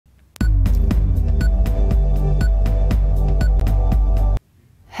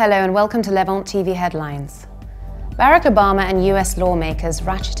Hello and welcome to Levant TV Headlines. Barack Obama and US lawmakers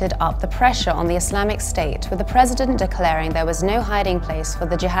ratcheted up the pressure on the Islamic State, with the president declaring there was no hiding place for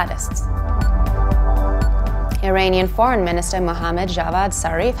the jihadists. Iranian Foreign Minister Mohammad Javad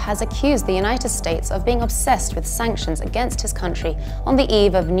Zarif has accused the United States of being obsessed with sanctions against his country on the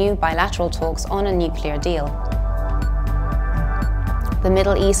eve of new bilateral talks on a nuclear deal. The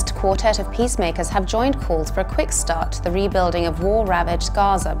Middle East quartet of peacemakers have joined calls for a quick start to the rebuilding of war-ravaged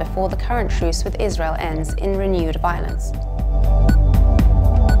Gaza before the current truce with Israel ends in renewed violence.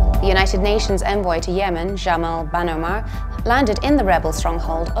 The United Nations envoy to Yemen, Jamal Ben-Omar, landed in the rebel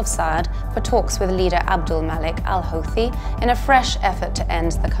stronghold of Sa'ad for talks with leader Abdul Malik al-Houthi in a fresh effort to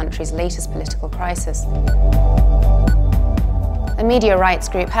end the country's latest political crisis. A media rights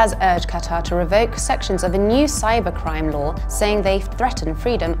group has urged Qatar to revoke sections of a new cybercrime law, saying they threaten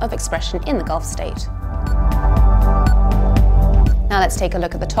freedom of expression in the Gulf state. Now let's take a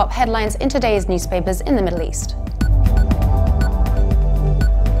look at the top headlines in today's newspapers in the Middle East.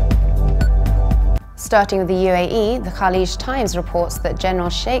 Starting with the UAE, the Khalij Times reports that General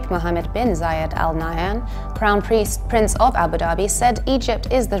Sheikh Mohammed bin Zayed Al Nahyan, Crown Prince of Abu Dhabi, said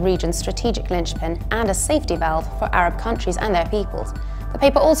Egypt is the region's strategic linchpin and a safety valve for Arab countries and their peoples. The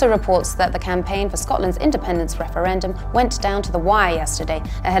paper also reports that the campaign for Scotland's independence referendum went down to the wire yesterday,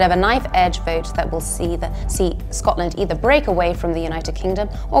 ahead of a knife-edge vote that will see Scotland either break away from the United Kingdom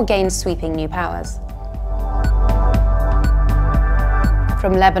or gain sweeping new powers.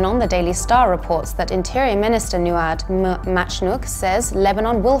 From Lebanon, the Daily Star reports that Interior Minister Nouad Machnouk says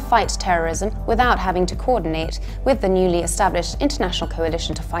Lebanon will fight terrorism without having to coordinate with the newly established international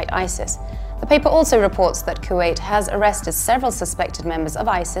coalition to fight ISIS. The paper also reports that Kuwait has arrested several suspected members of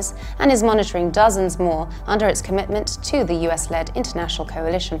ISIS and is monitoring dozens more under its commitment to the US-led international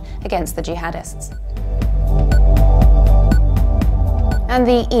coalition against the jihadists. And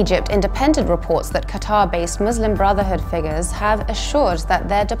the Egypt Independent reports that Qatar-based Muslim Brotherhood figures have assured that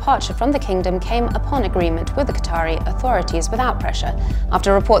their departure from the kingdom came upon agreement with the Qatari authorities without pressure,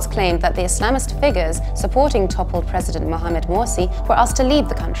 after reports claimed that the Islamist figures supporting toppled President Mohamed Morsi were asked to leave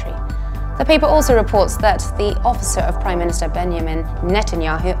the country. The paper also reports that the officer of Prime Minister Benjamin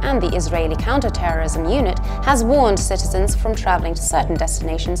Netanyahu and the Israeli counter-terrorism unit has warned citizens from traveling to certain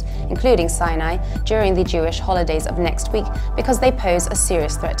destinations, including Sinai, during the Jewish holidays of next week because they pose a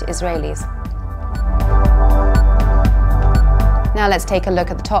serious threat to Israelis. Now let's take a look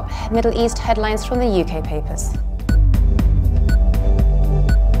at the top Middle East headlines from the UK papers.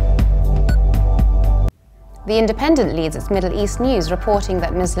 The Independent leads its Middle East news, reporting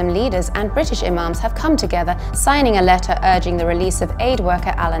that Muslim leaders and British imams have come together, signing a letter urging the release of aid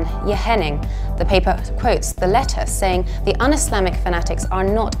worker Alan Henning. The paper quotes the letter, saying the un-Islamic fanatics are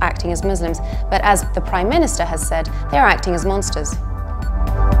not acting as Muslims, but as the Prime Minister has said, they are acting as monsters.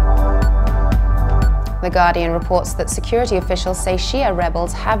 The Guardian reports that security officials say Shia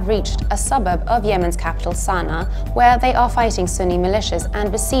rebels have reached a suburb of Yemen's capital, Sana'a, where they are fighting Sunni militias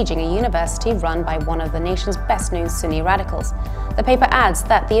and besieging a university run by one of the nation's best-known Sunni radicals. The paper adds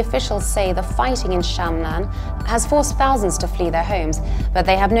that the officials say the fighting in Shamlan has forced thousands to flee their homes, but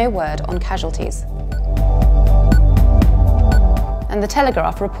they have no word on casualties. And the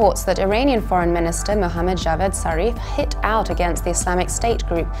Telegraph reports that Iranian Foreign Minister Mohammad Javad Zarif hit out against the Islamic State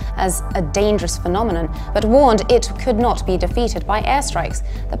group as a dangerous phenomenon, but warned it could not be defeated by airstrikes.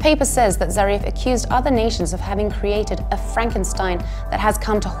 The paper says that Zarif accused other nations of having created a Frankenstein that has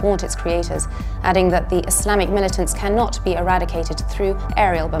come to haunt its creators, adding that the Islamic militants cannot be eradicated through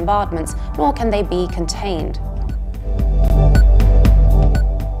aerial bombardments, nor can they be contained.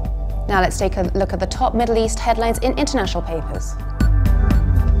 Now let's take a look at the top Middle East headlines in international papers.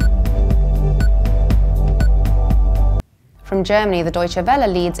 From Germany, the Deutsche Welle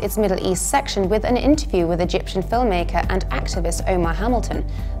leads its Middle East section with an interview with Egyptian filmmaker and activist Omar Hamilton.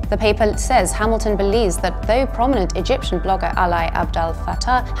 The paper says Hamilton believes that though prominent Egyptian blogger Alai Abdel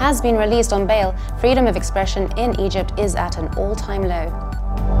Fattah has been released on bail, freedom of expression in Egypt is at an all-time low.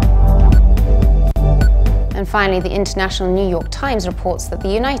 And finally, the International New York Times reports that the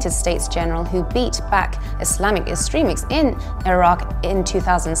United States general who beat back Islamic extremists in Iraq in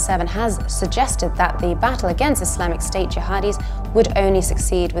 2007 has suggested that the battle against Islamic State jihadis would only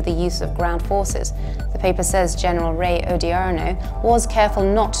succeed with the use of ground forces. The paper says General Ray Odierno was careful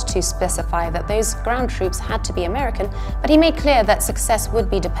not to specify that those ground troops had to be American, but he made clear that success would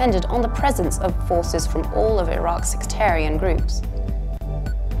be dependent on the presence of forces from all of Iraq's sectarian groups.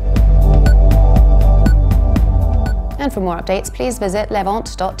 And for more updates, please visit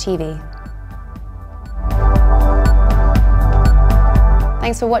levant.tv.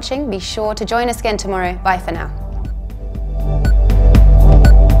 Thanks for watching. Be sure to join us again tomorrow. Bye for now.